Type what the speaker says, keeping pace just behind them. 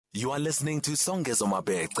You are listening to Songezo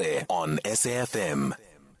Mabece on SAFM.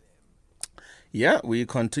 Yeah, we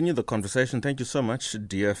continue the conversation. Thank you so much,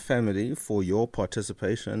 dear family, for your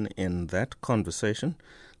participation in that conversation.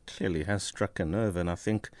 Clearly has struck a nerve, and I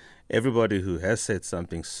think everybody who has said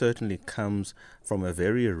something certainly comes from a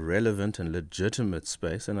very relevant and legitimate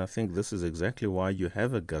space, and I think this is exactly why you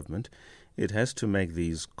have a government. It has to make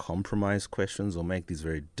these compromise questions or make these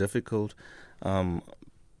very difficult,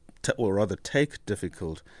 or rather take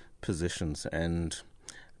difficult positions, and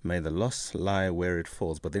may the loss lie where it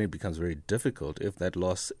falls. But then it becomes very difficult if that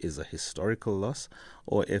loss is a historical loss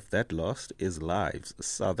or if that loss is lives,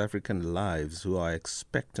 South African lives, who are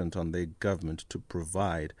expectant on their government to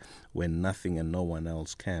provide when nothing and no one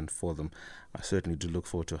else can for them. I certainly do look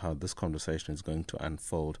forward to how this conversation is going to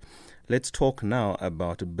unfold. Let's talk now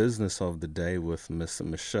about business of the day with Ms.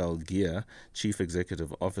 Michelle Geere, Chief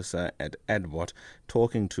Executive Officer at Adbot,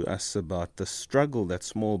 talking to us about the struggle that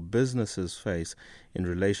small businesses face in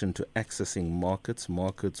relation to accessing markets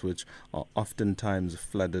which are oftentimes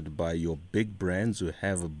flooded by your big brands who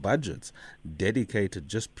have budgets dedicated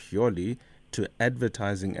just purely to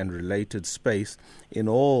advertising and related space in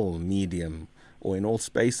all medium or in all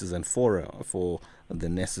spaces and for the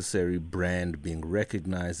necessary brand being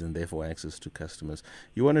recognized and therefore access to customers.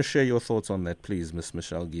 You want to share your thoughts on that, please, Ms.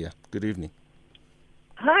 Michelle Geere? Good evening.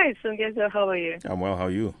 Hi, Songezo. How are you? I'm well. How are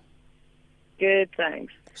you? Good,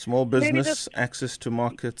 thanks. Small business, access to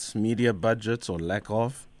markets, media budgets or lack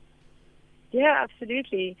of? Yeah,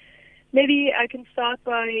 absolutely. Maybe I can start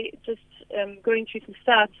by just going through some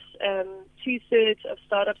stats. 2/3 of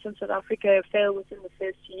startups in South Africa fail within the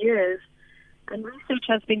first years. And research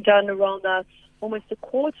has been done around that. Almost a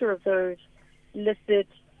quarter of those listed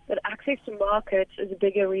that access to markets is a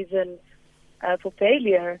bigger reason for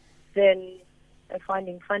failure than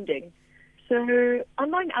finding funding. So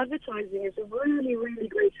online advertising is a really, really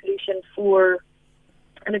great solution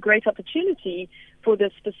and a great opportunity for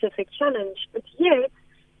this specific challenge. But yet,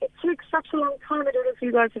 it took such a long time. I don't know if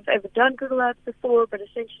you guys have ever done Google Ads before, but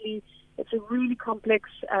essentially it's a really complex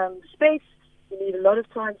space. You need a lot of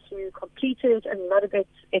time to complete it and a lot of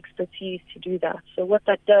expertise to do that. So what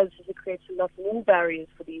that does is it creates a lot more barriers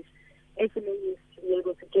for these SMEs to be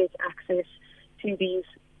able to get access to these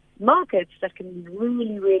markets that can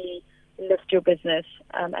really, really lift your business.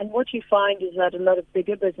 And what you find is that a lot of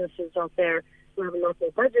bigger businesses out there who have a lot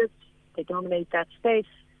more budgets, they dominate that space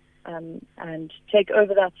and take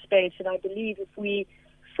over that space. And I believe if we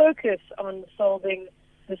focus on solving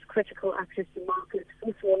this critical access to markets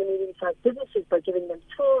for small and medium-sized businesses by giving them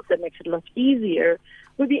tools that makes it a lot easier,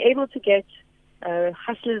 we'll be able to get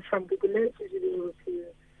hustlers from Google Ads to be able to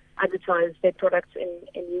advertise their products in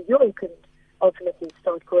New York and ultimately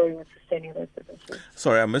start growing and sustaining those businesses.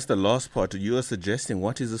 Sorry, I missed the last part. You are suggesting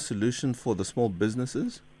what is the solution for the small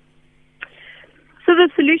businesses? So the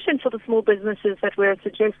solution for the small businesses that we're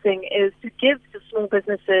suggesting is to give the small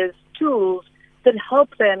businesses tools that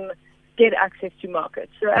help them get access to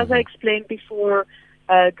markets. So as I explained before,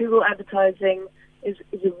 Google advertising is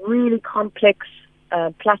a really complex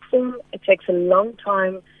platform. It takes a long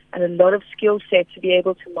time and a lot of skill set to be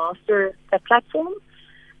able to master that platform.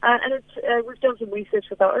 And we've done some research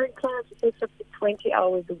with our own clients. It takes up to 20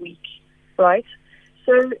 hours a week, right?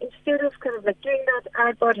 So instead of kind of like doing that,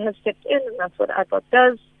 Adbot has stepped in, and that's what Adbot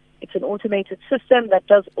does. It's an automated system that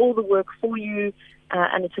does all the work for you,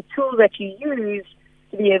 and it's a tool that you use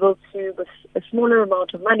to be able to, with a smaller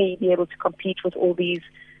amount of money, be able to compete with all these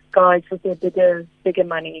guys with their bigger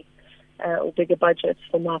money or bigger budgets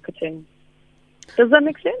for marketing. Does that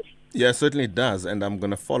make sense? Yeah, it certainly does, and I'm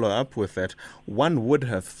going to follow up with that. One would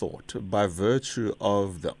have thought, by virtue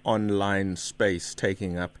of the online space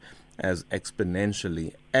taking up as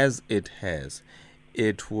exponentially as it has,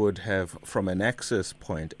 it would have, from an access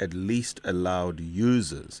point, at least allowed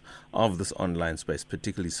users of this online space,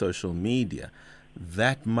 particularly social media,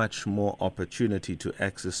 that much more opportunity to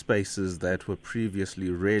access spaces that were previously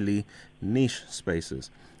really niche spaces.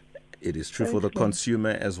 It is true for the consumer,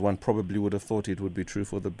 as one probably would have thought it would be true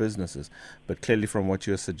for the businesses. But clearly from what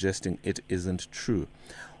you're suggesting, it isn't true.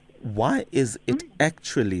 Why is it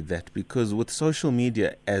actually that? Because with social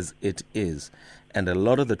media as it is, and a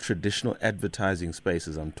lot of the traditional advertising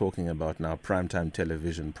spaces, I'm talking about now primetime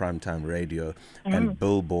television, primetime radio, and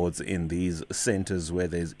billboards in these centers where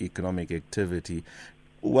there's economic activity,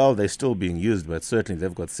 well, they're still being used, but certainly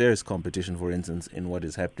they've got serious competition, for instance, in what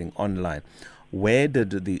is happening online. Where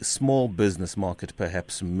did the small business market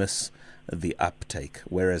perhaps miss the uptake,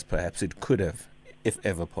 whereas perhaps it could have, if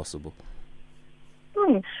ever possible?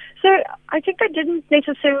 So I think I didn't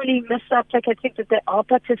necessarily miss up. Like, I think that they are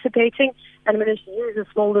participating. And I'm going to use a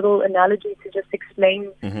small little analogy to just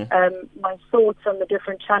explain my thoughts on the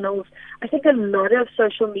different channels. I think a lot of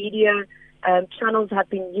social media channels have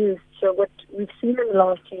been used. So what we've seen in the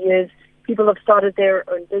last 2 years, people have started their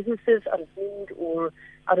own businesses out of need or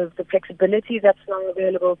out of the flexibility that's now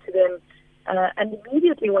available to them. And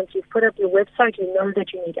immediately once you've put up your website, you know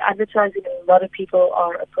that you need advertising, and a lot of people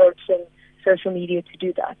are approaching social media to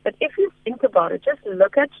do that. But if you think about it, just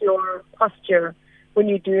look at your posture when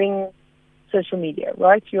you're doing social media,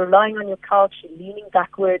 right? You're lying on your couch, you're leaning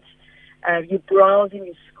backwards, you're browsing,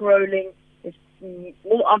 you're scrolling. There's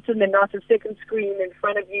more often than not a second screen in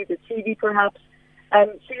front of you, the TV perhaps.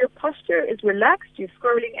 So your posture is relaxed, you're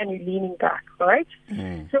scrolling, and you're leaning back, right?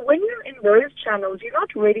 So when you're in those channels, you're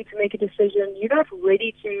not ready to make a decision. You're not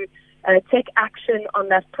ready to take action on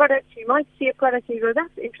that product. You might see a product and you go,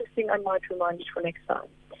 that's interesting, I might remind you for next time.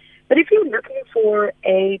 But if you're looking for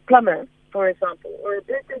a plumber, for example, or a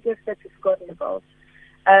birthday gift that you've forgotten about,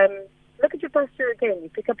 look at your posture again. You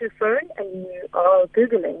pick up your phone and you are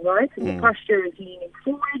Googling, right? And your posture is leaning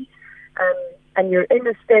forward. And you're in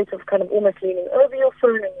a state of kind of almost leaning over your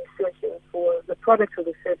phone and you're searching for the product or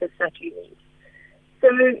the service that you need. So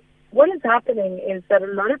what is happening is that a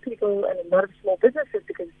lot of people and a lot of small businesses,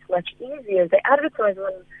 because it's much easier, they advertise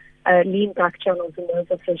on lean back channels and those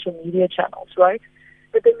are social media channels, right?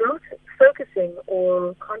 But they're not focusing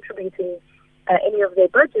or contributing any of their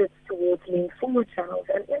budgets towards lean forward channels.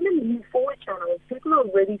 And in the lean forward channels, people are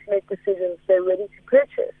ready to make decisions, they're ready to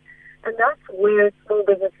purchase. And that's where small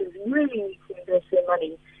businesses really need to invest their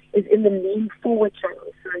money, is in the lean forward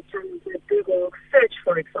channels. So channels like Google search,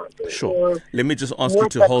 for example. Sure. Let me just ask you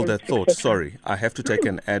to hold that thought. Sorry, I have to take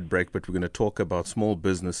an ad break, but we're going to talk about small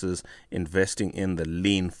businesses investing in the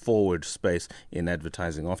lean forward space in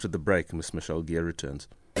advertising. After the break, Miss Michelle Geere returns.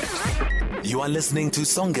 You are listening to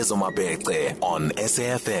Songezo Mabece on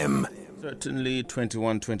SAFM. Certainly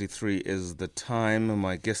 21:23 is the time.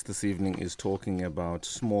 My guest this evening is talking about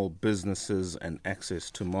small businesses and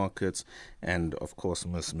access to markets. And of course,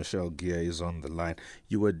 Ms. Michelle Geere is on the line.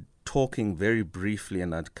 You were talking very briefly,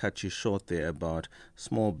 and I'd cut you short there, about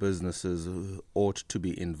small businesses who ought to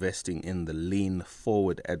be investing in the lean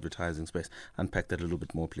forward advertising space. Unpack that a little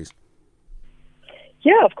bit more, please.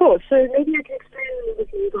 Yeah, of course. So maybe I can explain a little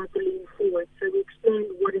bit about the lean forward. So we explained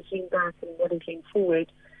what is lean back and what is lean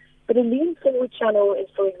forward. But a lean forward channel is,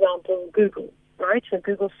 for example, Google, right? So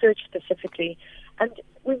Google search specifically. And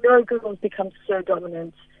we know Google's become so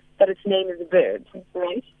dominant that its name is a bird,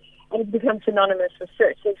 right? And it's become synonymous with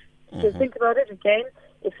search. So think about it again.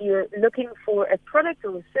 If you're looking for a product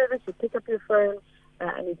or a service, you pick up your phone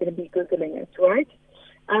and you're going to be Googling it, right?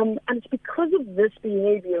 And it's because of this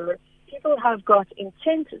behavior, people have got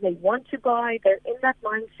intent, they want to buy, they're in that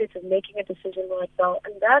mindset of making a decision right now,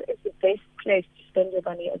 and that is the best place to spend your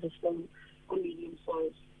money as a small or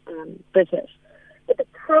medium-sized business. But the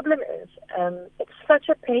problem is, it's such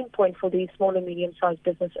a pain point for these small and medium-sized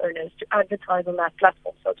business owners to advertise on that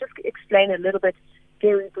platform. So I'll just explain a little bit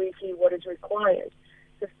very briefly what is required.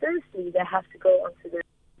 So firstly, they have to go onto the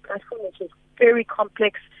platform, which is very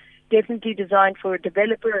complex, definitely designed for a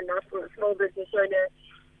developer and not for a small business owner.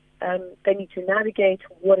 They need to navigate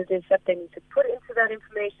what it is that they need to put into that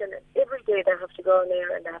information, and every day they have to go on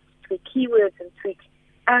there and they have to tweak keywords and tweak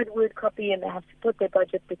AdWord copy, and they have to put their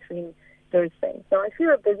budget between those things. Now, if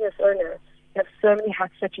you're a business owner, you have so many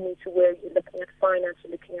hats that you need to wear. You're looking at finance,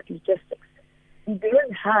 you're looking at logistics. You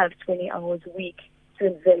don't have 20 hours a week to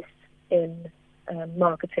invest in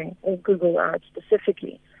marketing or Google ads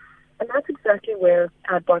specifically. And that's exactly where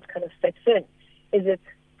Adbot kind of steps in, is it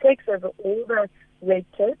takes over all that red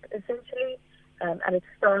tape, essentially, and it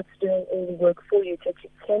starts doing all the work for you. It takes you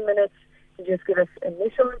 10 minutes to just give us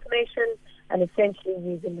initial information, and essentially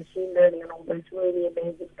using machine learning and all those really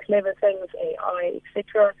amazing, clever things, AI,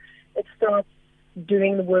 etc. It starts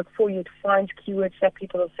doing the work for you to find keywords that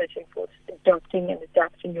people are searching for, adopting and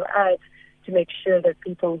adapting your ads to make sure that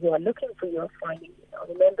people who are looking for you are finding you. Now,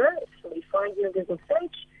 remember, if somebody finds you in Google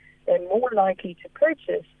search, they're more likely to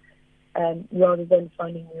purchase rather than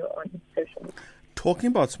finding you on social media. Talking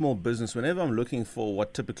about small business, whenever I'm looking for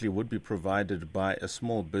what typically would be provided by a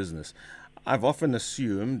small business, I've often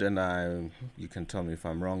assumed, and you can tell me if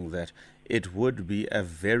I'm wrong, that it would be a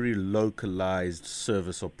very localized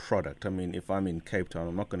service or product. I mean, if I'm in Cape Town,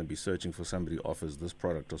 I'm not going to be searching for somebody who offers this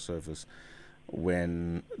product or service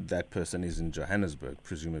when that person is in Johannesburg,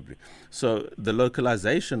 presumably. So the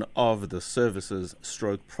localization of the services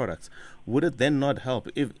stroke products, would it then not help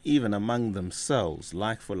if even among themselves,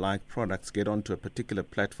 like for like products, get onto a particular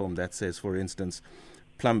platform that says, for instance,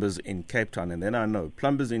 plumbers in Cape Town, and then I know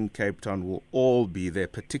plumbers in Cape Town will all be there,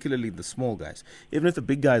 particularly the small guys. Even if the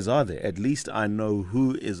big guys are there, at least I know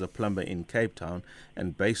who is a plumber in Cape Town,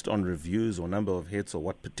 and based on reviews or number of hits or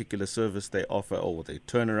what particular service they offer or their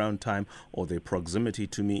turnaround time or their proximity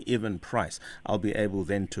to me, even price, I'll be able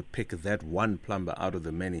then to pick that one plumber out of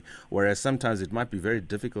the many, whereas sometimes it might be very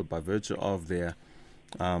difficult by virtue of their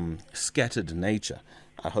scattered nature.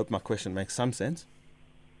 I hope my question makes some sense.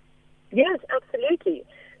 Yes, absolutely.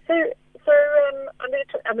 So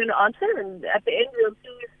I'm going to answer, and at the end we'll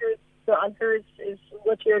see if the answer is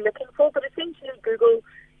what you're looking for. But essentially, Google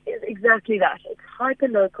is exactly that. It's hyper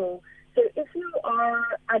local. So if you are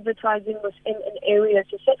advertising within an area,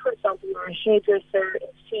 so say for example you're a hairdresser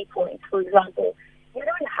in Sea Point, for example, you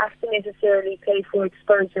don't have to necessarily pay for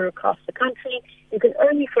exposure across the country. You can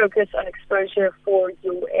only focus on exposure for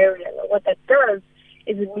your area. Now, what that does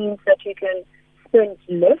is it means that you can spend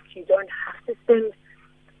less. You don't have to spend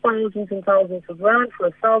thousands and thousands of rand. For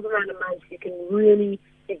 1,000 rand a month, you can really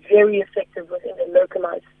be very effective within a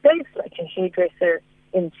localized space, like a hairdresser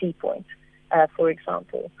in Sea Point, for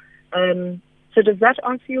example. So does that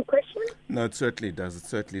answer your question? No, it certainly does. It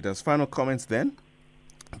certainly does. Final comments then?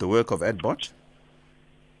 The work of Adbot?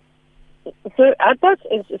 So Adbot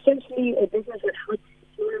is essentially a business that helps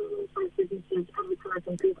small businesses advertise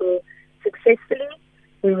on Google successfully.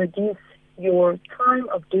 We reduce your time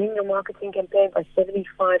of doing your marketing campaign by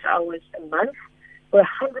 75 hours a month. We're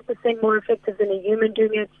 100% more effective than a human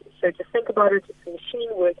doing it. So just think about it, it's a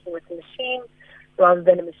machine working with a machine rather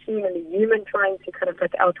than a machine and a human trying to kind of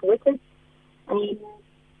like outwit it.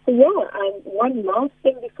 One last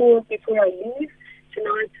thing before I leave.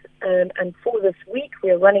 Tonight and for this week,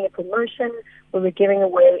 we are running a promotion where we're giving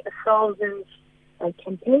away 1,000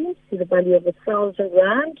 campaigns to the value of 1,000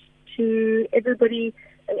 rand to everybody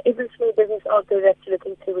and every small business out there that's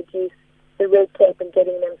looking to reduce the red tape and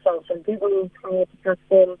getting themselves on Google, trying the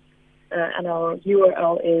platform. And our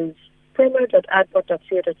URL is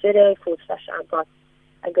promo.adbot.co.za/adbot,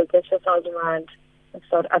 and go get your 1,000 rand and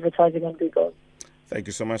start advertising on Google. Thank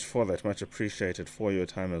you so much for that. Much appreciated for your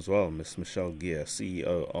time as well, Miss Michelle Geere,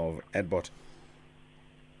 CEO of Adbot.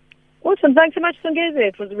 Awesome. Thanks so much, Songeze.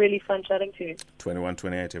 It was really fun chatting to you.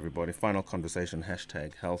 2128, everybody. Final conversation,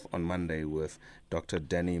 #Health on Monday with Dr.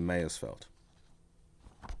 Danny Meyersfeld.